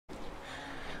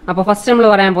അപ്പോൾ ഫസ്റ്റ് നമ്മൾ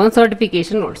പറയാൻ പോകുന്നത്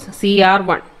certification rules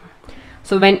CR1.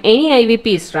 So when any IVP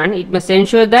is run, it must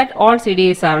ensure that all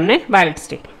CDAs are in a valid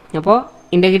state. അപ്പോൾ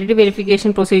integrity verification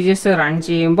procedures run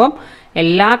ചെയ്യുമ്പോൾ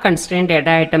എല്ലാ constrain data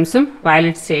ഐറ്റംസും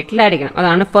valid സ്റ്റേറ്റിലായിരിക്കണം.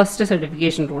 അതാണ് first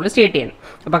certification rule state ചെയ്യുന്നത്.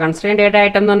 അപ്പോൾ constrain data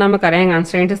item എന്ന് പറഞ്ഞാൽ നമുക്കറിയാം,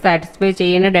 കൺസ്ട്രെയിൻറ്റ് സാറ്റിസ്ഫൈ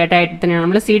ചെയ്യുന്ന ഡേറ്റ ഐറ്റത്തിനാണ്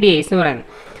നമ്മൾ CDAs എന്ന് പറയുന്നത്.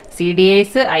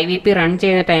 CDAs IVP റൺ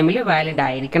ചെയ്യുന്ന ടൈമിൽ വാലിഡ്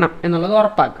ആയിരിക്കണം എന്നുള്ളത്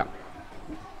ഉറപ്പാക്കാം.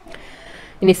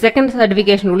 ഇനി second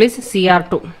certification rule is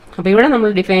CR2. അപ്പോൾ ഇവിടെ നമ്മൾ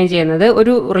ഡിഫൈൻ ചെയ്യുന്നത്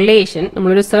ഒരു റിലേഷൻ,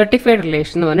 നമ്മളൊരു സർട്ടിഫൈഡ്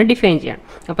റിലേഷൻ എന്ന് പറഞ്ഞാൽ ഡിഫൈൻ ചെയ്യണം.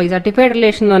 അപ്പോൾ ഈ സർട്ടിഫൈഡ്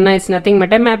റിലേഷൻ എന്ന് പറഞ്ഞാൽ it's nothing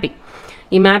but A mapping.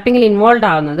 ഈ മാപ്പിങ്ങിൽ ഇൻവോൾവ്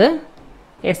ആവുന്നത്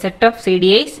A set of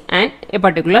CDAs and A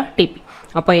particular TP.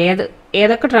 അപ്പോൾ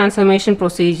ഏതൊക്കെ ട്രാൻസ്ഫോർമേഷൻ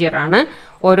പ്രൊസീജിയറാണ്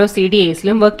ഓരോ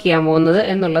CDAസിലും വർക്ക് ചെയ്യാൻ പോകുന്നത്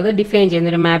എന്നുള്ളത് ഡിഫൈൻ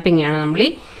ചെയ്യുന്നൊരു മാപ്പിംഗ് ആണ് നമ്മൾ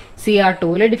ഈ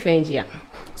CR2ൽ ഡിഫൈൻ ചെയ്യാം.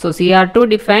 So CR2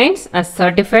 defines as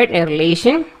certified a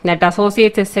relation that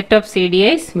associates a set of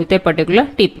CDAs with a particular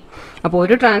TP. അപ്പോൾ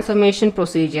ഒരു ട്രാൻസ്ഫോർമേഷൻ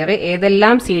പ്രൊസീജിയർ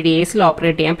ഏതെല്ലാം CDAസിൽ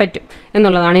ഓപ്പറേറ്റ് ചെയ്യാൻ പറ്റും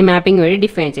എന്നുള്ളതാണ് ഈ മാപ്പിംഗ് വഴി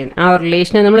ഡിഫൈൻ ചെയ്യുന്നത്. ആ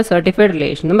റിലേഷനെ നമ്മൾ സർട്ടിഫൈഡ്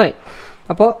റിലേഷൻ എന്ന് പറയും.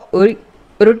 അപ്പോൾ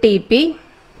ഒരു TP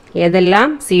ഏതെല്ലാം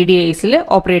CDAസിൽ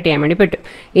ഓപ്പറേറ്റ് ചെയ്യാൻ വേണ്ടി പറ്റും.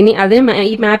 ഇനി അതിന്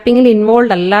ഈ മാപ്പിങ്ങിൽ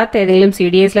ഇൻവോൾവ് അല്ലാത്ത ഏതെങ്കിലും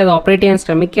CDAസിൽ അത് ഓപ്പറേറ്റ് ചെയ്യാൻ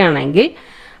ശ്രമിക്കുകയാണെങ്കിൽ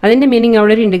അതിൻ്റെ മീനിങ്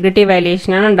അവിടെ ഒരു ഇൻറ്റഗ്രിറ്റി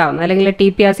വയലേഷനാണ് ഉണ്ടാകുന്നത്. അല്ലെങ്കിൽ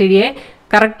TP ആ CDA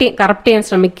കറപ്റ്റ് ചെയ്യാൻ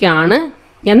ശ്രമിക്കുകയാണ്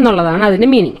എന്നുള്ളതാണ് അതിൻ്റെ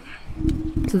meaning.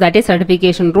 So that is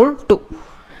certification rule 2.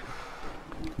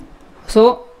 So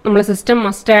നമ്മൾ സിസ്റ്റം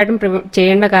മസ്റ്റായിട്ടും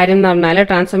ചെയ്യേണ്ട കാര്യം എന്ന് പറഞ്ഞാൽ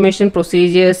ട്രാൻസ്ഫോർമേഷൻ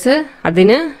പ്രൊസീജിയേഴ്സ്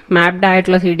അതിന് മാപ്ഡ്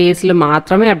ആയിട്ടുള്ള CDAസിൽ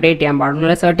മാത്രമേ അപ്ഡേറ്റ് ചെയ്യാൻ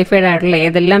പാടുള്ളൂ. സർട്ടിഫൈഡ് ആയിട്ടുള്ള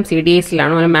ഏതെല്ലാം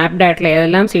CDAസിലാണോ അല്ലെങ്കിൽ മാപ്ഡ് ആയിട്ടുള്ള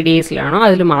ഏതെല്ലാം CDAസിലാണോ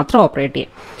അതിൽ മാത്രം ഓപ്പറേറ്റ്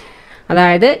ചെയ്യാം.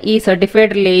 അതായത് ഈ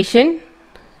സർട്ടിഫൈഡ് റിലേഷൻ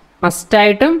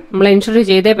മസ്റ്റായിട്ടും നമ്മൾ എൻഷുർ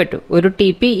ചെയ്തേ പറ്റൂ. ഒരു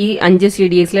TP ഈ 5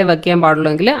 CDAസിലെ വർക്ക് ചെയ്യാൻ പാടുള്ളൂ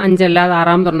എങ്കിൽ 5 അല്ലാതെ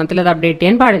 6ാമത്തെ ഒരെണ്ണത്തിൽ അത് അപ്ഡേറ്റ്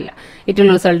ചെയ്യാൻ പാടില്ല. It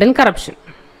will result in corruption.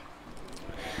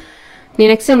 ഇനി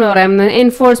നെക്സ്റ്റ് നമ്മൾ പറയുന്നത്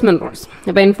എൻഫോഴ്സ്മെന്റ് റൂൾസ്.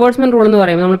 അപ്പോൾ എൻഫോഴ്സ്മെന്റ് റൂൾ എന്ന്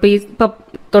പറയുമ്പോൾ നമ്മളിപ്പോൾ ഇപ്പം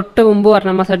തൊട്ട് മുമ്പ്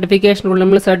പറഞ്ഞ സർട്ടിഫിക്കേഷൻ റൂൾ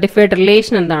നമ്മൾ സർട്ടിഫൈഡ്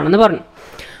റിലേഷൻ എന്താണെന്ന് പറഞ്ഞു.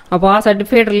 അപ്പോൾ ആ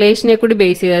സർട്ടിഫൈഡ് റിലേഷനെ കൂടി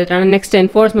ബേസ് ചെയ്തിട്ടാണ് നെക്സ്റ്റ്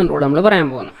എൻഫോഴ്സ്മെന്റ് റൂൾ നമ്മൾ പറയാൻ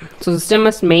പോകുന്നത്. So system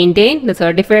must maintain the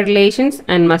certified relations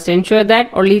and must ensure that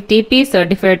only TP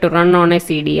certified to run on A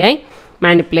CDI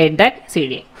manipulate that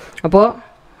CDA. അപ്പോൾ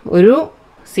ഒരു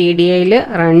CDAയിൽ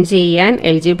റൺ ചെയ്യാൻ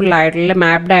എലിജിബിൾ ആയിട്ടുള്ള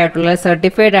മാപ്ഡ് ആയിട്ടുള്ള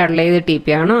സർട്ടിഫൈഡ് ആയിട്ടുള്ള ഏത്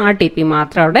TP ആണോ ആ TP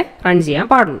മാത്രം അവിടെ റൺ ചെയ്യാൻ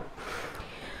പാടുള്ളൂ.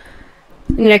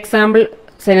 ഇതിന് എക്സാമ്പിൾ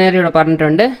സെനാരിയോ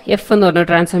പറഞ്ഞിട്ടുണ്ട്. F എന്ന് പറഞ്ഞ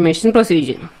ട്രാൻസ്ഫോർമേഷൻ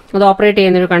പ്രൊസീജിയർ അത് ഓപ്പറേറ്റ്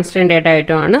ചെയ്യുന്ന ഒരു കൺസ്ട്രെയിൻ ഡേറ്റ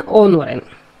ഐറ്റമാണ് O എന്ന്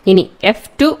പറയുന്നത്. ഇനി F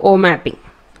to O മാപ്പിംഗ്,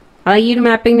 അത് ഈ ഒരു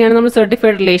മാപ്പിംഗിനെയാണ് നമ്മൾ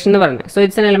സർട്ടിഫൈഡ് റിലേഷൻ എന്ന് പറയുന്നത്. So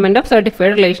it's an element of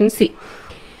certified relation C.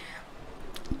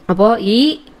 അപ്പോൾ ഈ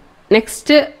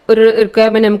നെക്സ്റ്റ് ഒരു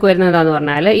റിക്വയർമെൻറ്റ് നമുക്ക് വരുന്നത് എന്താണെന്ന്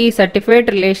പറഞ്ഞാൽ ഈ സർട്ടിഫൈഡ്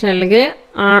റിലേഷൻ അല്ലെങ്കിൽ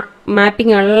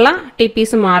മാപ്പിംഗ് ഉള്ള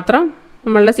TPs മാത്രം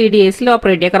നമ്മളുടെ CDAസിൽ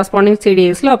ഓപ്പറേറ്റ് ചെയ്യുക, കറസ്പോണ്ടിങ്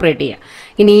CDAസിൽ ഓപ്പറേറ്റ് ചെയ്യുക.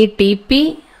 ഇനി ഈ TP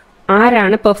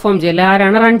ആരാണ് പെർഫോം ചെയ്യുക,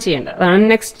 ആരാണ് റൺ ചെയ്യേണ്ടത്,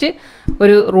 അതാണ് നെക്സ്റ്റ്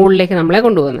ഒരു റൂളിലേക്ക് നമ്മളെ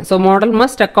കൊണ്ടുപോകുന്നത്. So model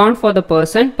must account for the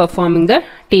person performing the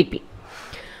TP.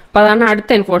 അപ്പോൾ അതാണ്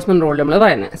അടുത്ത എൻഫോഴ്സ്മെന്റ് റൂൾ നമ്മൾ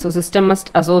പറയുന്നത്. So system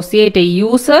must associate A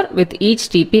user with each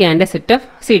TP and A set of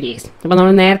CDAs. അപ്പോൾ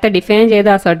നമ്മൾ നേരത്തെ ഡിഫൈൻ ചെയ്ത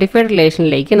ആ സർട്ടിഫൈഡ്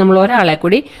റിലേഷനിലേക്ക് നമ്മൾ ഒരാളെ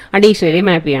കൂടി അഡീഷണലി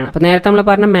മാപ്പ് ചെയ്യണം. അപ്പോൾ നേരത്തെ നമ്മൾ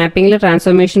പറഞ്ഞ മാപ്പിംഗിൽ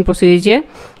ട്രാൻസ്ഫോർമേഷൻ പ്രൊസീജിയർ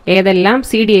ഏതെല്ലാം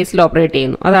CDAസിൽ ഓപ്പറേറ്റ്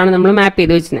ചെയ്യുന്നു അതാണ് നമ്മൾ മാപ്പ്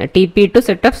ചെയ്ത് വെച്ചിരുന്നത്, TP to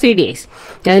set of CDAs.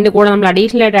 അതിൻ്റെ കൂടെ നമ്മൾ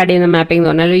അഡീഷണൽ ആയിട്ട് ആഡ് ചെയ്യുന്ന മാപ്പിംഗ്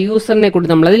എന്ന് പറഞ്ഞാൽ യൂസറിനെ കൂടി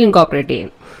നമ്മളതിൽ ഇൻകോപ്പറേറ്റ്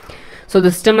ചെയ്യും. So the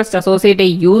system must associate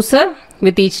A user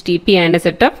with each TP and A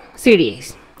set of CDAs.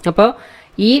 അപ്പോൾ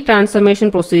ഈ ട്രാൻസ്ഫോർമേഷൻ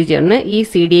പ്രൊസീജിയറിന് ഈ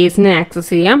CDAസിനെ ആക്സസ്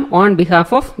ചെയ്യാം on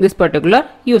behalf of this particular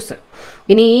user.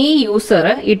 ഇനി ഈ യൂസർ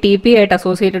ഈ TP ആയിട്ട്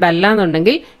അസോസിയേറ്റഡ് അല്ല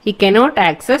എന്നുണ്ടെങ്കിൽ he cannot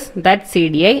access that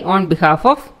CDI on behalf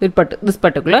of this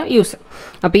particular user.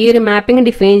 അപ്പോൾ ഈ ഒരു മാപ്പിംഗ്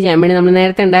ഡിഫൈൻ ചെയ്യാൻ വേണ്ടി നമ്മൾ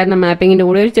നേരത്തെ ഉണ്ടായിരുന്ന മാപ്പിങ്ങിൻ്റെ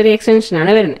കൂടെ ഒരു ചെറിയ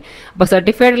എക്സ്റ്റൻഷനാണ് വരുന്നത്. അപ്പോൾ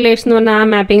സർട്ടിഫൈഡ് റിലേഷൻ എന്ന് പറഞ്ഞാൽ ആ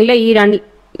മാപ്പിങ്ങിൽ ഈ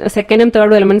സെക്കൻഡും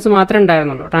തേർഡും എലമെന്റ്സ് മാത്രമേ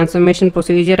ഉണ്ടായിരുന്നുള്ളൂ, transformation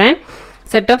procedure and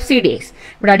set of CDAs.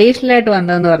 ഇവിടെ അഡീഷണൽ ആയിട്ട്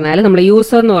വന്നതെന്ന് പറഞ്ഞാൽ നമ്മൾ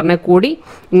യൂസർ എന്ന് പറഞ്ഞാൽ കൂടി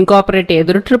ഇൻകോപ്പറേറ്റ്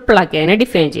ചെയ്തൊരു ട്രിപ്പിൾ ആക്കി അതിനെ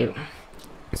ഡിഫൈൻ ചെയ്തു.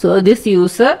 So this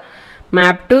user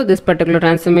map to this particular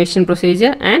transformation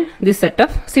procedure and this set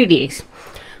of CDAs.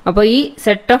 അപ്പോൾ ഈ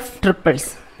set of triples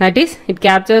that is it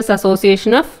captures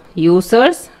association of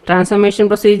users, transformation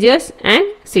procedures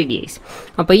and CDAs.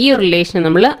 അപ്പോൾ ഈ റിലേഷനെ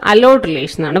നമ്മൾ allowed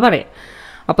relation എന്നാണ് പറയുക.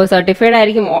 അപ്പോൾ certified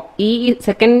ആയിരിക്കും. ഈ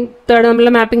സെക്കൻഡ് തേർഡ് നമ്മൾ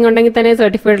മാപ്പിംഗ് ഉണ്ടെങ്കിൽ തന്നെ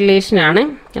സർട്ടിഫൈഡ് റിലേഷൻ ആണ്.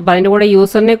 അപ്പോൾ അതിൻ്റെ കൂടെ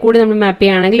യൂസറിനെ കൂടി നമ്മൾ മാപ്പ്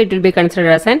ചെയ്യുകയാണെങ്കിൽ it will be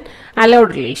considered as an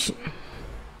allowed relation.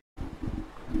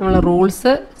 നമ്മൾ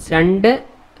റൂൾസ് 2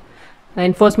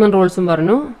 എൻഫോഴ്സ്മെന്റ് റൂൾസും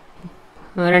പറഞ്ഞു,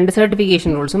 2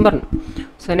 സർട്ടിഫിക്കേഷൻ റൂൾസും പറഞ്ഞു.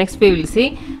 So next we will see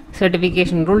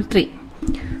certification rule 3.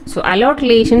 So allowed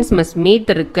relations must meet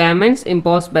the requirements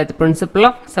imposed by the principle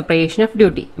of separation of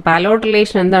duty. അപ്പോൾ allowed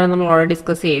relation എന്താണെന്ന് നമ്മൾ already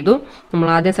discuss ചെയ്തു. നമ്മൾ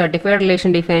ആദ്യം certified relation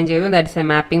define ചെയ്തു. That is A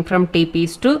mapping from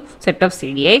TPs to set of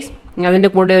CDIs.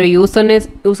 അതിൻ്റെ കൂടെ ഒരു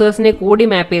യൂസേഴ്സിനെ കൂടി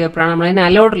മാപ്പ് ചെയ്തപ്പോഴാണ് നമ്മൾ അതിന്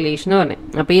അലൗഡ് റിലേഷൻ എന്ന് പറഞ്ഞത്.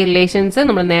 അപ്പോൾ ഈ റിലേഷൻസ്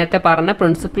നമ്മൾ നേരത്തെ പറഞ്ഞ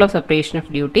principle of separation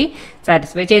of duty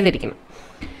satisfy ചെയ്തിരിക്കണം.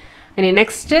 ഇനി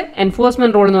നെക്സ്റ്റ്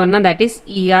എൻഫോഴ്സ്മെന്റ് റൂൾ എന്ന് പറഞ്ഞാൽ that is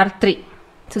ER3.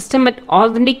 Systematically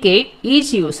authenticate each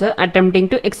user attempting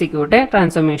to execute a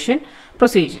transformation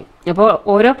procedure. അപ്പോൾ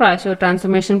ഓരോ പ്രാവശ്യവും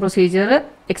ട്രാൻസ്ഫോർമേഷൻ പ്രൊസീജിയർ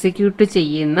എക്സിക്യൂട്ട്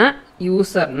ചെയ്യുന്ന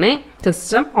യൂസറിനെ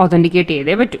സിസ്റ്റം ഓതൻറ്റിക്കേറ്റ്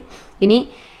ചെയ്തേ പറ്റും. ഇനി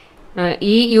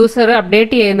ഈ യൂസർ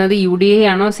അപ്ഡേറ്റ് ചെയ്യുന്നത് UDA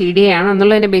ആണോ CDA ആണോ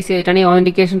എന്നുള്ളതിൻ്റെ ബേസ് ചെയ്തിട്ടാണ് ഈ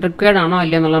ഓതൻറ്റിക്കേഷൻ റിക്വയർഡ് ആണോ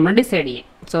അല്ലയോ എന്നുള്ളത് നമ്മൾ ഡിസൈഡ് ചെയ്യും.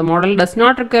 So model does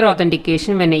not require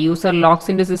authentication when A user logs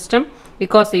in to system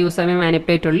because the user may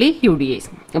manipulate only UDAs.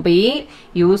 അപ്പോൾ ഈ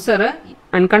യൂസർ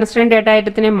അൺകൺസ്ട്രെയിൻഡ് ഡേറ്റ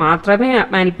ഐറ്റത്തിനെ മാത്രമേ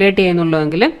മാനിപ്പുലേറ്റ്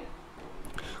ചെയ്യുന്നുള്ളൂവെങ്കിൽ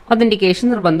ഒതൻറ്റിക്കേഷൻ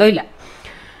നിർബന്ധമില്ല.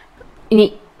 ഇനി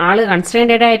ആൾ കൺസ്ട്രെയിൻഡ്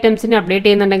ഡേറ്റ ഐറ്റംസിനെ അപ്ഡേറ്റ്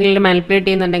ചെയ്യുന്നുണ്ടെങ്കിൽ manipulate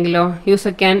ചെയ്യുന്നുണ്ടെങ്കിലോ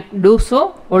user can do so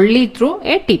only through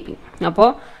A TP. അപ്പോൾ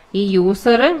ഈ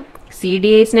user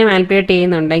CDIsനെ manipulate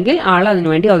ചെയ്യുന്നുണ്ടെങ്കിൽ ആൾ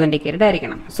അതിനുവേണ്ടി ഒതൻറ്റിക്കേറ്റഡ്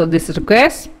ആയിരിക്കണം. So this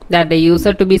requires that the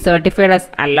user to B certified as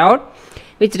allowed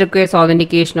which requires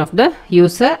authentication of the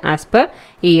user as per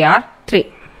ER3.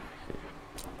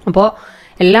 അപ്പോൾ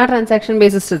എല്ലാ transaction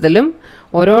base സിസ്റ്റത്തിലും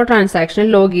ഓരോ ട്രാൻസാക്ഷനും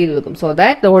log ചെയ്ത് വെക്കും so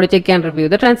that the auditor can review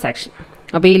the transaction.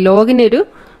 അപ്പോൾ ഈ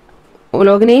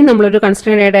ലോഗിനെയും നമ്മളൊരു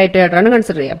constrained data ആയിട്ടാണ്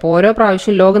കൺസിഡർ ചെയ്യുക. അപ്പോൾ ഓരോ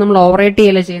പ്രാവശ്യം ലോഗ് നമ്മൾ ഓവറൈറ്റ്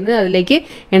ചെയ്യുകയല്ല ചെയ്യുന്നത്, അതിലേക്ക്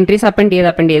എൻട്രീസ് അപ്പൻഡ്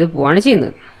ചെയ്ത് പോവുകയാണ്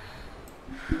ചെയ്യുന്നത്.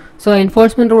 സോ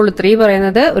എൻഫോഴ്സ്മെന്റ് റൂൾ 3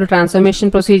 പറയുന്നത് ഒരു ട്രാൻസ്ഫോർമേഷൻ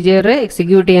പ്രൊസീജിയർ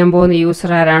എക്സിക്യൂട്ട് ചെയ്യാൻ പോകുന്ന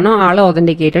യൂസർ ആരാണോ ആൾ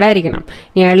ഓതൻറ്റിക്കേറ്റഡ് ആയിരിക്കണം.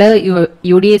 ഇനി അയാൾ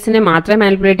UDAsനെ മാത്രമേ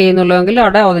മാനിപ്പുലേറ്റ് ചെയ്യുന്നുള്ളൂവെങ്കിൽ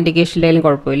അവിടെ ഓതൻറ്റിക്കേഷൻ ഇല്ലെങ്കിലും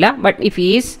കുഴപ്പമില്ല. ബട്ട് ഇഫ്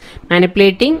ഈസ്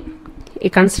മാനിപ്പുലേറ്റിംഗ് ഈ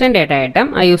കൺസ്ട്രെയിൻഡ് ഡേറ്റ ഐറ്റം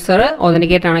ആ യൂസർ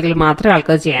ഓതൻറ്റിക്കേറ്റ് ആണെങ്കിൽ മാത്രമേ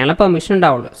ആൾക്കത് ചെയ്യാനുള്ള പെർമിഷൻ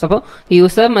ഉണ്ടാവുള്ളൂ. സോ അപ്പോൾ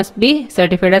user must be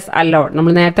certified as allowed.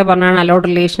 നമ്മൾ നേരത്തെ പറഞ്ഞാണ് അലൗഡ്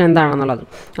റിലേഷൻ എന്താണെന്നുള്ളത്.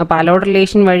 അപ്പോൾ അലൗഡ്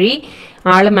റിലേഷൻ വഴി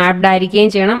ആൾ മാപ്ഡ് ആയിരിക്കുകയും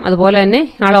ചെയ്യണം, അതുപോലെ തന്നെ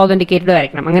ആൾ ഓതൻറ്റിക്കേറ്റഡ്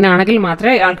ആയിരിക്കണം. അങ്ങനെയാണെങ്കിൽ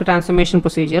മാത്രമേ ആൾക്ക് ട്രാൻസ്ഫോർമേഷൻ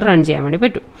പ്രൊസീജിയർ റൺ ചെയ്യാൻ വേണ്ടി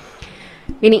പറ്റൂ.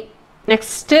 ഇനി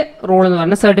നെക്സ്റ്റ് റൂൾ എന്ന്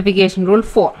പറഞ്ഞാൽ certification rule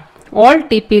 4. All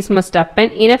TPs must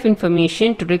append enough information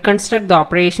to reconstruct the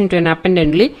operation to an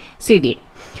append-only CDA.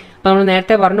 അപ്പോൾ നമ്മൾ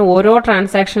നേരത്തെ പറഞ്ഞു ഓരോ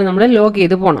ട്രാൻസാക്ഷനും നമ്മൾ ലോഗ്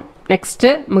ചെയ്ത് പോകണം. നെക്സ്റ്റ്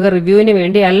നമുക്ക് റിവ്യൂവിന്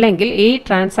വേണ്ടി അല്ലെങ്കിൽ ഈ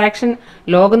ട്രാൻസാക്ഷൻ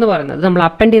ലോഗ് എന്ന് പറയുന്നത് നമ്മൾ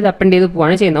അപ്പൻഡ് ചെയ്ത്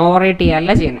പോവാണ് ചെയ്യുന്നത്, ഓവറൈറ്റ്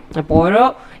ചെയ്യാനല്ല ചെയ്യുന്നത്. അപ്പോൾ ഓരോ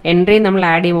എൻട്രി നമ്മൾ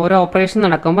ആഡ് ചെയ്യും, ഓരോ ഓപ്പറേഷൻ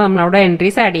നടക്കുമ്പോൾ നമ്മൾ അവിടെ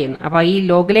എൻട്രീസ് ആഡ് ചെയ്യുന്നു. അപ്പോൾ ഈ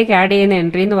ലോഗിലേക്ക് ആഡ് ചെയ്യുന്ന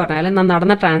എൻട്രി എന്ന് പറഞ്ഞാൽ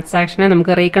നടന്ന ട്രാൻസാക്ഷനെ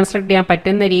നമുക്ക് റീകൺസ്ട്രക്ട് ചെയ്യാൻ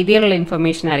പറ്റുന്ന രീതിയിലുള്ള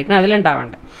ഇൻഫർമേഷൻ ആയിരിക്കണം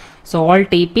അതിലുണ്ടാവേണ്ടത്. So all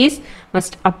TPs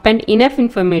must append enough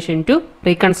information to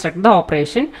reconstruct the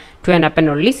operation to an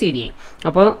append-only CDA.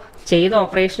 അപ്പോൾ ചെയ്ത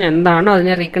ഓപ്പറേഷൻ എന്താണോ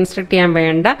അതിനെ റീകൺസ്ട്രക്ട് ചെയ്യാൻ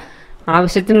വേണ്ട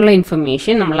ആവശ്യത്തിനുള്ള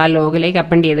ഇൻഫർമേഷൻ നമ്മൾ ആ ലോഗിലേക്ക്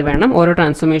അപ്പൻഡ് ചെയ്ത് വേണം ഓരോ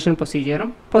ട്രാൻസ്ഫോർമേഷൻ പ്രൊസീജിയറും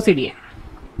പ്രൊസീഡ് ചെയ്യാൻ.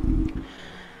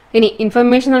 ഇനി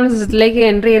ഇൻഫർമേഷൻ നമ്മൾ സിസ്റ്റത്തിലേക്ക്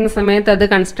എൻട്രി ചെയ്യുന്ന സമയത്ത് അത്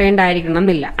കൺസ്ട്രെയിൻഡ് ആയിരിക്കണം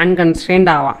എന്നില്ല,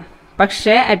 അൺകൺസ്ട്രെയിൻഡ് ആവാം.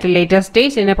 പക്ഷേ അറ്റ് ലേറ്റർ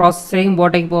സ്റ്റേജ് ഇതിനെ പ്രോസസ്സിംഗ്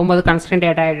ബോർഡേക്ക് പോകുമ്പോൾ അത്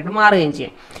കൺസ്ട്രെയിൻഡ് ആയിട്ട് മാറുകയും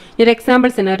ചെയ്യും. ഈ ഒരു എക്സാമ്പിൾ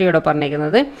സിനാരിയോടെ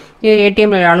പറഞ്ഞിരിക്കുന്നത് ഈ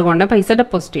ATM ഒരാൾ കൊണ്ട് പൈസ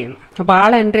ഡെപ്പോസിറ്റ് ചെയ്യുന്നു. അപ്പോൾ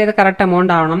ആൾ എൻട്രി ചെയ്ത് കറക്റ്റ്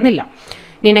എമൗണ്ട് ആവണം എന്നില്ല.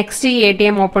 ഇനി നെക്സ്റ്റ് ഈ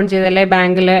ATM ഓപ്പൺ ചെയ്തല്ലേ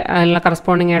ബാങ്കിൽ ഉള്ള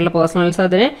കറസ്പോണ്ടിങ് ആയിട്ടുള്ള പേഴ്സണൽസ്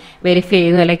അതിനെ വെരിഫൈ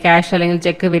ചെയ്തു, അല്ലെങ്കിൽ ക്യാഷ് അല്ലെങ്കിൽ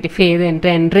ചെക്ക് വെരിഫൈ ചെയ്ത്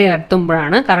എൻട്രി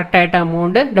നടത്തുമ്പോഴാണ് കറക്റ്റായിട്ട്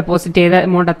എമൗണ്ട് ഡെപ്പോസിറ്റ് ചെയ്ത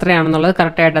എമൗണ്ട് എത്രയാണെന്നുള്ളത്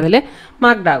കറക്റ്റായിട്ട് അതിൽ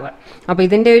മാർക്ക്ഡ് ആവുക. അപ്പോൾ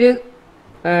ഇതിൻ്റെ ഒരു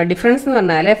ഡിഫറൻസ് എന്ന്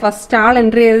പറഞ്ഞാൽ ഫസ്റ്റ് ആൾ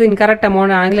എൻട്രി ചെയ്തത് ഇൻകറക്റ്റ്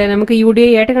എമൗണ്ട് ആണെങ്കിൽ നമുക്ക് UDA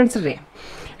ആയിട്ട് കൺസിഡർ ചെയ്യാം.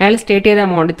 അയാൾ സ്റ്റേറ്റ് ചെയ്ത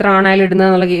എമൗണ്ട് ഇത്ര ആണ് അയാൾ ഇടുന്നത്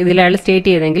എന്നുള്ള ഇതിൽ അയാൾ സ്റ്റേറ്റ്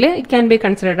ചെയ്തെങ്കിൽ it can be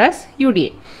considered as UDA.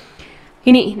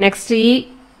 ഇനി നെക്സ്റ്റ് ഈ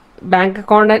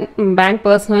ബാങ്ക്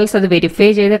പേഴ്സണൽസ് അത് വെരിഫൈ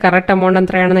ചെയ്ത് കറക്റ്റ് എമൗണ്ട്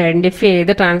എത്രയാണെന്ന് ഐഡൻറ്റിഫൈ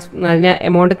ചെയ്ത് അതിന്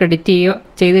എമൗണ്ട് ക്രെഡിറ്റ്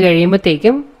ചെയ്ത്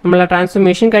കഴിയുമ്പോഴത്തേക്കും നമ്മളെ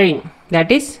ട്രാൻസ്ഫോർമേഷൻ കഴിയും.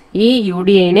 ദാറ്റ് ഈസ് ഈ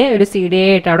UDAനെ ഒരു CDA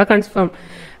ആയിട്ട് അവിടെ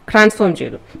ട്രാൻസ്ഫോം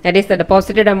ചെയ്തു. That is the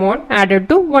deposited amount added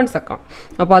to once account.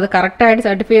 അപ്പോൾ അത് കറക്റ്റായിട്ട്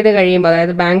സർട്ടിഫൈ ചെയ്ത് കഴിയുമ്പോൾ,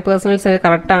 അതായത് ബാങ്ക് പേഴ്സണൽസ് അത്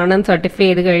കറക്റ്റ് ആണെന്ന് സർട്ടിഫൈ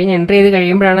ചെയ്ത് കഴിഞ്ഞ് എൻട്രി ചെയ്ത്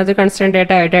കഴിയുമ്പോഴാണ് അത് കൺസ്റ്റന്റ്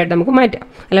ഡേറ്റ ആയിട്ട് നമുക്ക് മാറ്റാം,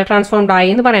 അല്ല ട്രാൻസ്ഫോംഡ് ആയി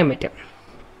എന്ന് പറയാൻ പറ്റും.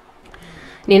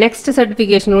 ഇനി next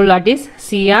certification rule that is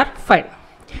CR5.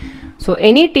 So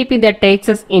any TP that takes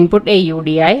as input a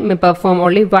UDI may perform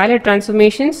only valid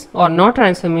transformations or not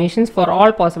transformations for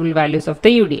all possible values of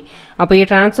the UDI. അപ്പോൾ ഈ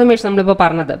transformation നമ്മളിപ്പോൾ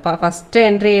പറഞ്ഞത് first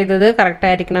entry ചെയ്തത് correct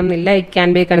ആയിരിക്കണം എന്നില്ല, it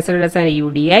can be considered as A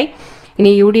UDI.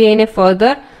 ഇനി UDIനെ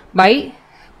further by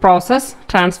process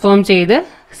transform ചെയ്ത്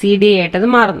CDA ആയിട്ടത്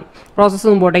മാറുന്നു പ്രോസസ്സ്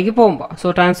മുമ്പോട്ടേക്ക് പോകുമ്പോൾ. So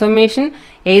transformation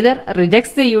either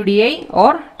rejects the UDI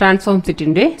or transforms it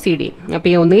in CDA. അപ്പോൾ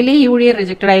ഈ ഒന്നുകിൽ ഈ UDI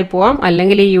റിജക്റ്റഡ് ആയി പോവാം,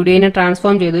 അല്ലെങ്കിൽ ഈ UDIനെ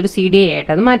ട്രാൻസ്ഫോം ചെയ്ത് ഒരു CDA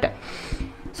ആയിട്ട് അത് മാറ്റാം.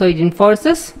 So it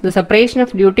enforces the separation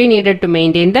of duty needed to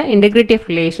maintain the integrity of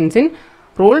relations in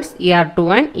rules ER2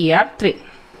 and ER3.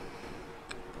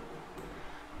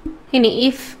 ഇനി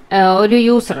ഇഫ് ഒരു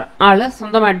യൂസർ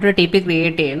സ്വന്തമായിട്ടൊരു ടി പി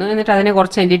ക്രിയേറ്റ് ചെയ്യുന്നു, എന്നിട്ട് അതിനെ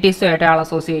കുറച്ച് എൻറ്റിറ്റീസുമായിട്ട് അയാൾ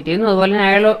അസോസിയേറ്റ് ചെയ്യുന്നു, അതുപോലെ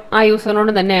അയാൾ ആ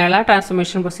യൂസറിനോട് തന്നെ അയാൾ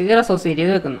ട്രാൻസ്ഫോർമേഷൻ പ്രൊസീജിയർ അസോസിയേറ്റ്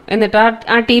ചെയ്ത് വെക്കുന്നു. എന്നിട്ട്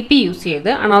ആ ടി പി യൂസ്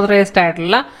ചെയ്ത് അൺഓതറൈസ്ഡ്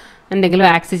ആയിട്ടുള്ള എന്തെങ്കിലും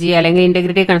ആക്സസ് ചെയ്യുക അല്ലെങ്കിൽ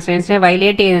ഇൻറ്റഗ്രിറ്റി കൺസ്ട്രെയിൻസിനെ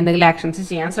വയലേറ്റ് ചെയ്യുന്ന എന്തെങ്കിലും ആക്ഷൻസ്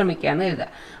ചെയ്യാൻ ശ്രമിക്കുക എന്ന് കരുതുക.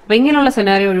 അപ്പോൾ ഇങ്ങനെയുള്ള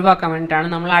സെനാരിയോ ഒഴിവാക്കാൻ വേണ്ടിയിട്ടാണ്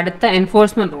നമ്മൾ അടുത്ത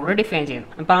എൻഫോഴ്സ്മെൻറ്റ് റൂൾ ഡിഫൈൻ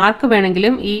ചെയ്യുന്നത്. അപ്പോൾ ആർക്ക്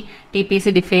വേണമെങ്കിലും ഈ ടി പി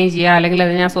സി ഡിഫൈൻ ചെയ്യുക അല്ലെങ്കിൽ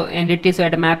അതിനെ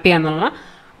എൻറ്റിറ്റീസുമായിട്ട് മാപ്പ് ചെയ്യുക എന്നുള്ള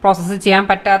പ്രോസസ്സ് ചെയ്യാൻ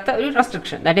പറ്റാത്ത ഒരു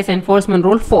restriction. That is enforcement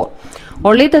rule 4.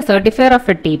 Only the സർട്ടിഫയർ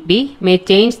of A T P may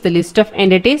change the list of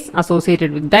entities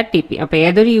associated with that T P. അപ്പോൾ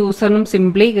ഏതൊരു യൂസറിനും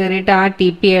സിംപ്ലി കയറിയിട്ട് ആ ടി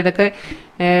പി ഏതൊക്കെ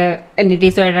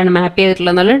എൻറ്റിറ്റീസുമായിട്ടാണ് മാപ്പ്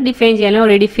ചെയ്തിട്ടുള്ളത് ഡിഫൈൻ ചെയ്യാനോ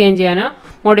റീഡിഫൈൻ ചെയ്യാനോ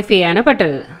മോഡിഫൈ ചെയ്യാനോ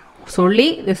പറ്റരുത്. സോൺലി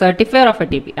the സർട്ടിഫയർ of A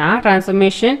T P, ആ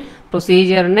ട്രാൻസ്ഫോർമേഷൻ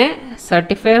പ്രൊസീജിയറിനെ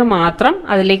സർട്ടിഫയർ മാത്രം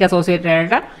അതിലേക്ക് അസോസിയേറ്റഡ്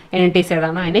ആയിട്ട് എൻറ്റിറ്റീസ്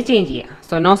ഏതാണോ അതിനെ ചേഞ്ച് ചെയ്യുക.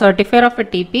 So no സർട്ടിഫയർ of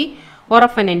A T P or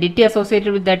of an entity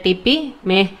associated with that TP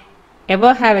may ever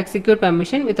have execute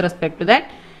permission with respect to that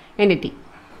entity.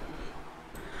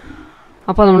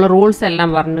 അപ്പോൾ നമ്മൾ rules എല്ലാം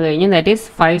പറഞ്ഞു കഴിഞ്ഞു. That is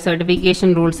 5 certification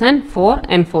rules and 4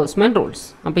 enforcement rules.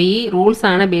 അപ്പോൾ ഈ rules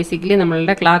ആണ് basically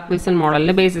നമ്മളുടെ clerk-Wilson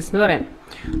മോഡലിൻ്റെ basis എന്ന് പറയുന്നത്.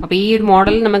 അപ്പോൾ ഈ ഒരു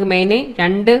മോഡലിൽ നമുക്ക് മെയിൻലി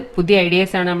 2 പുതിയ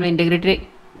ഐഡിയാസാണ് നമ്മൾ ഇൻറ്റഗ്രിറ്റി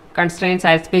കൺസ്ട്രെയിൻസ്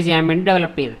സാറ്റിസ്ഫൈ ചെയ്യാൻ വേണ്ടി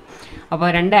ഡെവലപ്പ് ചെയ്തത്. അപ്പോൾ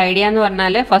 2 ഐഡിയ എന്ന്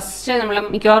പറഞ്ഞാൽ ഫസ്റ്റ് നമ്മൾ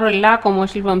മിക്കവാറും എല്ലാ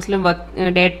കൊമേഴ്ഷ്യൽ ഫേംസിലും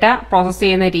ഡേറ്റ പ്രോസസ്സ്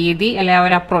ചെയ്യുന്ന രീതി അല്ലെങ്കിൽ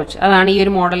ഒരു അപ്രോച്ച്, അതാണ് ഈ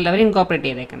ഒരു മോഡലിൽ അവർ ഇൻകോപ്പറേറ്റ്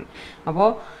ചെയ്തേക്കുന്നത്. അപ്പോൾ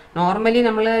നോർമലി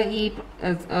നമ്മൾ ഈ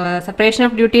സെപ്പറേഷൻ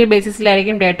ഓഫ് ഡ്യൂട്ടി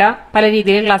ബേസിസിലായിരിക്കും ഡേറ്റ പല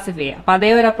രീതിയിൽ ക്ലാസിഫൈ ചെയ്യുക. അപ്പോൾ അതേ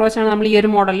ഒരു അപ്രോച്ചാണ് നമ്മൾ ഈ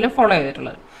ഒരു മോഡലിൽ ഫോളോ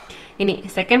ചെയ്തിട്ടുള്ളത്. ഇനി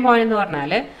സെക്കൻഡ് പോയിന്റ് എന്ന്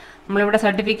പറഞ്ഞാൽ നമ്മളിവിടെ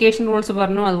സർട്ടിഫിക്കേഷൻ റൂൾസ്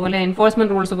പറഞ്ഞു, അതുപോലെ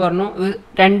എൻഫോഴ്സ്മെൻറ്റ് റൂൾസ് പറഞ്ഞു.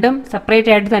 രണ്ടും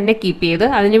സെപ്പറേറ്റ് ആയിട്ട് തന്നെ കീപ്പ് ചെയ്ത്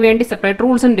അതിനുവേണ്ടി സെപ്പറേറ്റ്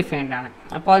റൂൾസും ഡിഫൈൻഡ് ആണ്.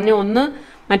 അപ്പോൾ അതിന്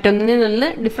മറ്റൊന്നിൽ നിന്ന്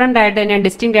ഡിഫറെൻ്റ് ആയിട്ട് തന്നെയാണ്,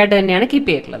 ഡിസ്റ്റിങ്ക്റ്റ് ആയിട്ട് തന്നെയാണ് കീപ്പ്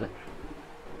ചെയ്തിട്ടുള്ളത്.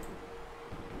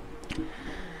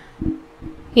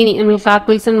 ഇനി നമ്മൾ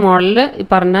ക്ലാർക്ക്-വിൽസൺ മോഡലിൽ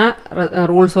പറഞ്ഞ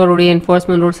റൂൾസോടുകൂടി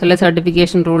എൻഫോഴ്സ്മെൻറ്റ് റൂൾസ് അല്ലെങ്കിൽ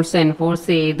സർട്ടിഫിക്കേഷൻ റൂൾസ് എൻഫോഴ്സ്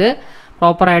ചെയ്ത്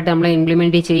പ്രോപ്പറായിട്ട് നമ്മൾ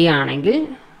ഇംപ്ലിമെൻറ്റ് ചെയ്യുകയാണെങ്കിൽ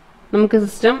നമുക്ക്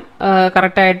സിസ്റ്റം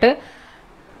കറക്റ്റായിട്ട്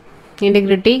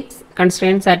ഇൻറ്റഗ്രിറ്റി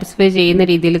കൺസ്ട്രെയിൻറ്റ് സാറ്റിസ്ഫൈ ചെയ്യുന്ന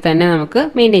രീതിയിൽ തന്നെ നമുക്ക്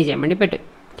മെയിൻറ്റെയിൻ ചെയ്യാൻ വേണ്ടി പറ്റും.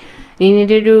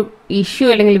 ഇതിൻ്റെ ഒരു ഇഷ്യൂ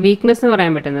അല്ലെങ്കിൽ വീക്ക്നെസ് എന്ന്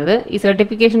പറയാൻ പറ്റുന്നത് ഈ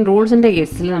സർട്ടിഫിക്കേഷൻ റൂൾസിൻ്റെ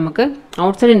കേസിൽ നമുക്ക്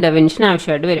ഔട്ട്സൈഡ് ഇൻ്റർവെൻഷൻ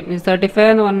ആവശ്യമായിട്ട് വരും. ഈ സർട്ടിഫയർ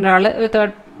എന്ന് പറഞ്ഞ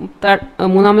ഒരാൾ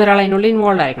മൂന്നാമതൊരാൾ അതിനുള്ളിൽ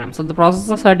ഇൻവോൾവ് ആയിരിക്കണം. So the process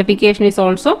of certification is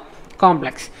also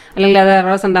complex. അല്ലെങ്കിൽ അത്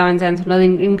എറേഴ്സ് ഉണ്ടാവാൻ ചാൻസ് ഉണ്ട്, അത്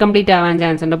ഇൻകംപ്ലീറ്റ് ആവാൻ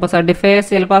ചാൻസ് ഉണ്ട്. അപ്പോൾ സർട്ടിഫയേഴ്സ്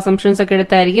ചിലപ്പോൾ അസംഷൻസ് ഒക്കെ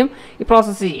എടുത്തായിരിക്കും ഈ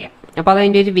പ്രോസസ്സ് ചെയ്യുക. അപ്പോൾ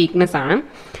അതതിൻ്റെ ഒരു വീക്ക്നെസ് ആണ്.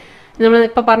 നമ്മൾ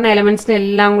ഇപ്പോൾ പറഞ്ഞ എലമെൻറ്റ്സിനെ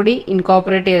എല്ലാം കൂടി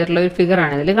ഇൻകോപ്പറേറ്റ് ചെയ്തിട്ടുള്ള ഒരു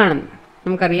ഫിഗറാണ് ഇതിൽ കാണുന്നത്.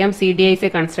 നമുക്കറിയാം CDIs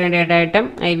constrained data item,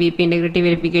 IVP integrity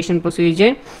verification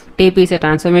procedure, TP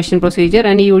transformation procedure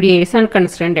and UDIs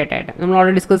unconstrained data item. നമ്മൾ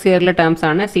ഓൾറെഡി ഡിസ്കസ് ചെയ്തിട്ടുള്ള ടേംസ്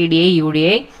ആണ് CDI,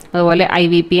 UDI, അതുപോലെ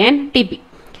IVP ആൻഡ് TP.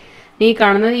 ഈ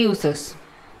കാണുന്നത് യൂസേഴ്സ്,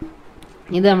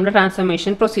 ഇത് നമ്മുടെ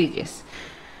ട്രാൻസ്ഫോർമേഷൻ പ്രൊസീജിയേഴ്സ്.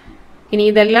 ഇനി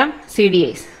ഇതെല്ലാം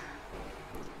CDIs.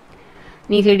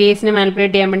 ഈ CDIsനെ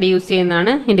മാനിപ്പുലേറ്റ് ചെയ്യാൻ വേണ്ടി യൂസ്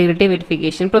ചെയ്യുന്നതാണ് ഇൻറ്റഗ്രിറ്റി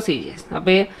വെരിഫിക്കേഷൻ പ്രൊസീജിയേഴ്സ്.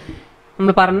 അപ്പോൾ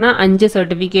നമ്മൾ പറഞ്ഞ 5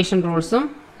 സർട്ടിഫിക്കേഷൻ റൂൾസും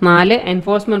 4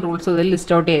 എൻഫോഴ്സ്മെൻറ്റ് റൂൾസും ഇതിൽ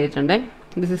ലിസ്റ്റ് ഔട്ട് ചെയ്തിട്ടുണ്ട്.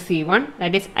 This is C1,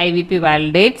 that is IVP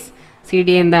validates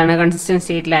CDI എന്താണ് കൺസിസ്റ്റൻറ്റ്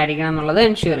സ്റ്റേറ്റിലായിരിക്കണം എന്നുള്ളത്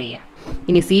എൻഷുർ ചെയ്യുക.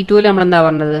 ഇനി C2ൽ നമ്മൾ എന്താ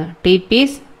പറഞ്ഞത്,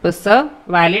 TPs പ്രിസർവ്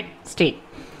വാലിഡ് സ്റ്റേറ്റ്.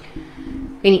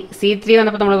 ഇനി C3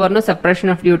 വന്നപ്പോൾ നമ്മൾ പറഞ്ഞു സെപ്പറേഷൻ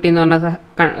ഓഫ് ഡ്യൂട്ടി എന്ന് പറഞ്ഞ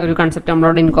ഒരു കൺസെപ്റ്റ്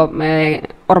നമ്മളോട്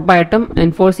ഉറപ്പായിട്ടും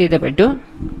എൻഫോഴ്സ് ചെയ്തേ പറ്റൂ.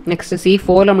 നെക്സ്റ്റ്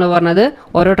C4 നമ്മൾ പറഞ്ഞത്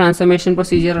ഓരോ ട്രാൻസ്ഫോർമേഷൻ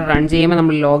പ്രൊസീജിയർ റൺ ചെയ്യുമ്പോൾ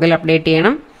നമ്മൾ ലോഗിൽ അപ്ഡേറ്റ്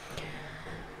ചെയ്യണം.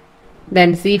 ദെൻ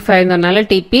C5 എന്ന് പറഞ്ഞാൽ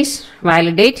TPs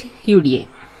വാലിഡേറ്റ് UDI.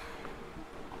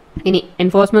 ഇനി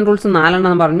എൻഫോഴ്സ്മെൻറ്റ് റൂൾസ്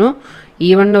 4 പറഞ്ഞു.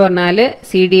 E1 എന്ന് പറഞ്ഞാൽ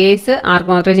CDIs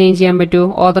ആർക്ക് മാത്രമേ ചേഞ്ച് ചെയ്യാൻ പറ്റൂ,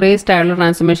 ഓതറൈസ്ഡ് ആയിട്ടുള്ള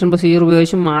ട്രാൻസ്ഫോർമേഷൻ പ്രൊസീജിയർ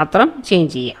ഉപയോഗിച്ച് മാത്രം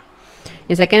ചേഞ്ച് ചെയ്യാം.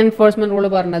 ഈ സെക്കൻഡ് എൻഫോഴ്സ്മെൻറ്റ് റൂൾ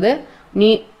പറഞ്ഞത് ഇനി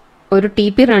ഒരു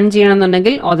TP റൺ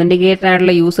ചെയ്യണമെന്നുണ്ടെങ്കിൽ ഒതൻറ്റിക്കേറ്റഡ്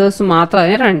ആയിട്ടുള്ള യൂസേഴ്സ് മാത്രം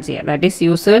അതിനെ റൺ ചെയ്യുക. That is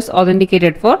users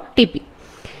authenticated four TP.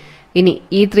 ഇനി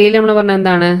E3ൽ നമ്മൾ പറഞ്ഞത്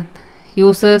എന്താണ്,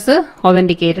 യൂസേഴ്സ്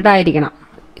ഒതൻറ്റിക്കേറ്റഡ് ആയിരിക്കണം.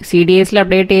 CDIsൽ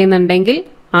അപ്ഡേറ്റ് ചെയ്യുന്നുണ്ടെങ്കിൽ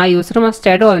ആ യൂസർ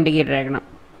മസ്റ്റായിട്ട് ഒതൻറ്റിക്കേറ്റഡ് ആയിരിക്കണം.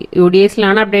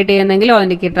 UDIsലാണ് അപ്ഡേറ്റ് ചെയ്യുന്നതെങ്കിൽ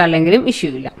ഒതൻറ്റിക്കേറ്റഡ് അല്ലെങ്കിലും ഇഷ്യൂ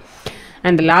ഇല്ല.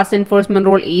 And last enforcement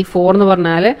rule E4 എന്ന്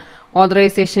പറഞ്ഞാൽ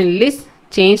authorisation list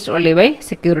changed only by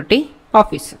security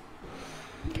officer.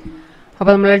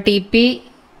 അപ്പോൾ നമ്മൾ TP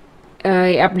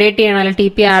അപ്ഡേറ്റ് ചെയ്യണം, അല്ലെങ്കിൽ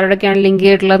TP ആരോടൊക്കെയാണ് ലിങ്ക്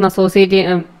ചെയ്തിട്ടുള്ളതെന്ന് അസോസിയേറ്റ്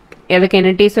ഏതൊക്കെ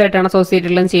എൻറ്റിറ്റീസുമായിട്ടാണ് അസോസിയേറ്റ്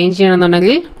ഉള്ളതെന്ന് ചേഞ്ച്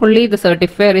ചെയ്യണമെന്നുണ്ടെങ്കിൽ only the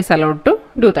certifier is allowed to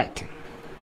do that.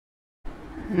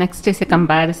 Next is A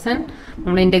comparison.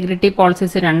 നമ്മൾ ഇൻറ്റഗ്രിറ്റി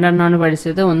പോളിസീസ് 2 എണ്ണമാണ്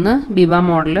പഠിച്ചത്. ഒന്ന് ബിബ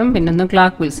മോഡലും പിന്നെ ഒന്ന്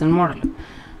ക്ലാർക്ക്-വിൽസൺ മോഡലും.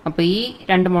 അപ്പോൾ ഈ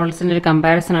 2 മോഡൽസിൻ്റെ ഒരു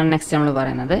കമ്പാരിസൺ ആണ് നെക്സ്റ്റ് നമ്മൾ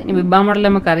പറയുന്നത്. ഇനി ബിബ മോഡൽ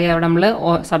നമുക്കറിയാം, അവിടെ നമ്മൾ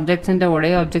സബ്ജക്ട്സിൻ്റെ കൂടെ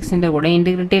ഒബ്ജക്ട്സിൻ്റെ കൂടെ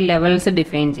ഇൻറ്റഗ്രിറ്റി ലെവൽസ്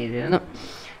ഡിഫൈൻ ചെയ്തിരുന്നു.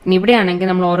 ഇനി ഇവിടെയാണെങ്കിൽ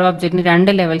നമ്മൾ ഓരോ ഒബ്ജക്റ്റിന്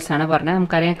 2 ലെവൽസാണ് പറഞ്ഞത്.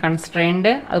 നമുക്കറിയാം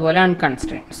കൺസ്ട്രെയിൻഡ് അതുപോലെ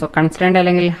അൺകൺസ്ട്രെയിൻഡ്. സോ കൺസ്ട്രെയിൻഡ്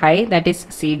അല്ലെങ്കിൽ ഹൈ, ദാറ്റ് ഈസ്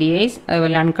CDIs,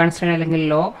 അതുപോലെ അൺകൺസ്ട്രെയിൻഡ് അല്ലെങ്കിൽ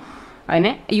ലോ,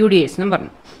 അതിനെ UDIs എന്നും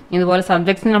പറഞ്ഞു. ഇതുപോലെ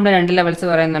സബ്ജക്ട്സിന് നമ്മൾ 2 ലെവൽസ്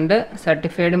പറയുന്നുണ്ട്.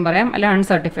 സർട്ടിഫൈഡും പറയാം, അല്ല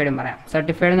അൺസർട്ടിഫൈഡും പറയാം.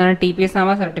 സർട്ടിഫൈഡ് എന്ന് പറഞ്ഞാൽ TPS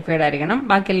ആകുമ്പോൾ സർട്ടിഫൈഡ് ആയിരിക്കണം.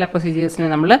 ബാക്കി എല്ലാ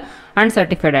പ്രൊസീജിയേഴ്സിനും നമ്മൾ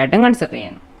അൺസർട്ടിഫൈഡ് ആയിട്ടും കൺസിഡർ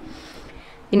ചെയ്യണം.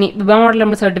 ഇനി വിബ മോഡൽ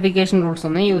നമ്മൾ സർട്ടിഫിക്കേഷൻ റൂൾസ്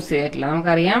ഒന്നും യൂസ് ചെയ്തിട്ടില്ല.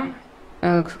 നമുക്കറിയാം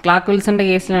ക്ലാർക്ക് വിൽസന്റെ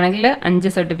കേസിലാണെങ്കിൽ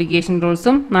 5 സർട്ടിഫിക്കേഷൻ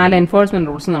റൂൾസും 4 എൻഫോഴ്സ്മെന്റ്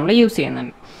റൂൾസും നമ്മൾ യൂസ്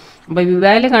ചെയ്യുന്നുണ്ട്. അപ്പോൾ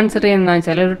വിബയിൽ കൺസിഡർ ചെയ്യുന്നതെന്ന്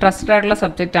വെച്ചാൽ ഒരു ട്രസ്റ്റഡ് ആയിട്ടുള്ള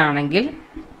സബ്ജക്റ്റ് ആണെങ്കിൽ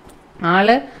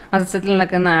ആള് ആ സിസ്റ്റത്തിൽ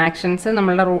നടക്കുന്ന ആക്ഷൻസ്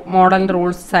നമ്മളുടെ മോഡലിൻ്റെ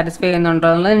റൂൾസ് സാറ്റിസ്ഫൈ ചെയ്യുന്നുണ്ടോ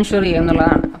എന്നുള്ളത് എൻഷുർ ചെയ്യുക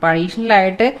എന്നുള്ളതാണ്. അപ്പോൾ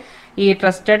അഡീഷണലായിട്ട് ഈ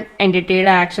ട്രസ്റ്റഡ്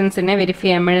എൻറ്റിറ്റിയുടെ ആക്ഷൻസിനെ വെരിഫൈ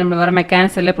ചെയ്യാൻ വേണ്ടി നമ്മൾ വേറെ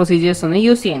മെക്കാനിക്സിലെ പ്രൊസീജിയേഴ്സ് ഒന്നും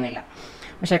യൂസ് ചെയ്യുന്നില്ല.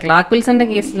 പക്ഷേ ക്ലാർക്ക് വിൽസന്റെ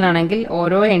കേസിലാണെങ്കിൽ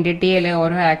ഓരോ എൻറ്റിറ്റിയിലെ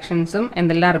ഓരോ ആക്ഷൻസും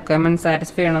എന്തെല്ലാം റിക്വയർമെൻറ്റ്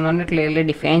സാറ്റിസ്ഫൈ ചെയ്യണമെന്നുകൊണ്ട് ക്ലിയർലി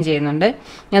ഡിഫൈൻ ചെയ്യുന്നുണ്ട്.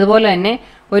 അതുപോലെ തന്നെ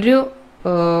ഒരു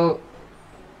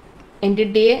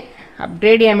എൻറ്റിറ്റിയെ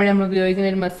അപ്ഗ്രേഡ് ചെയ്യാൻ വേണ്ടി നമ്മൾ ഉപയോഗിക്കുന്ന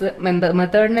ഒരു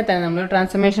മെത്തേഡിനെ തന്നെ നമ്മൾ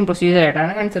ട്രാൻസ്ഫർമേഷൻ പ്രൊസീജിയർ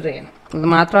ആയിട്ടാണ് കൺസിഡർ ചെയ്യുന്നത്. അത്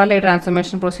മാത്രമല്ല ഈ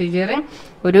ട്രാൻസ്ഫർമേഷൻ പ്രൊസീജിയർ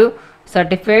ഒരു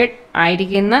സർട്ടിഫൈഡ്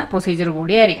ആയിരിക്കുന്ന procedure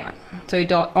കൂടിയായിരിക്കണം. So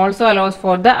it also allows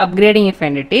for the upgrading of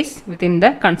entities within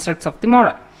the constructs of the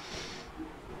model.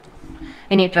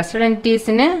 ഇനി trusted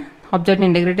എൻറ്റിറ്റീസിന് object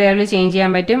integrity level change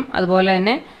ചെയ്യാൻ പറ്റും. അതുപോലെ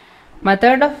തന്നെ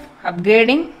method of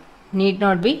upgrading need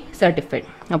not be certified.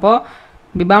 അപ്പോൾ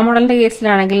വിബ മോഡലിൻ്റെ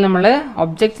കേസിലാണെങ്കിൽ നമ്മൾ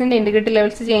ഒബ്ജക്ട്സിൻ്റെ integrity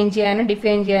levels change ചെയ്യാനും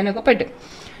define ചെയ്യാനും ഒക്കെ പറ്റും.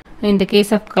 In the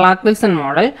case of clerk Wilson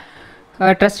model,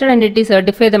 trusted entity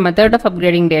certify the method of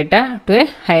upgrading data to A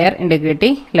higher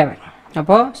integrity level.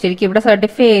 അപ്പോൾ ശരിക്കും ഇവിടെ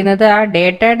certify ചെയ്യുന്നത് ആ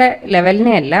ഡേറ്റയുടെ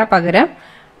ലെവലിനെ അല്ല, പകരം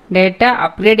ഡേറ്റ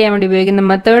അപ്ഗ്രേഡ് ചെയ്യാൻ വേണ്ടി ഉപയോഗിക്കുന്ന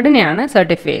മെത്തേഡിനെയാണ്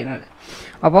സർട്ടിഫൈ ചെയ്യുന്നത്.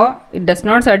 അപ്പോൾ it does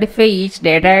not certify each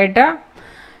data.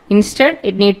 Instead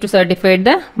it need to certify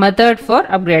the method for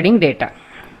upgrading data.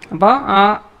 അപ്പോൾ ആ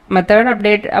മെത്തേഡ്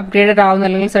അപ്ഗ്രേഡഡ് ആവുന്നു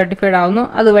അല്ലെങ്കിൽ സർട്ടിഫൈഡ് ആവുന്നു,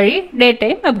 അതുവഴി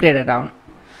ഡേറ്റയും അപ്ഗ്രേഡഡ് ആവുന്നു.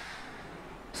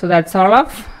 So that's all of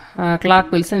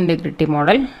Clark-Wilson integrity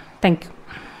model. Thank you.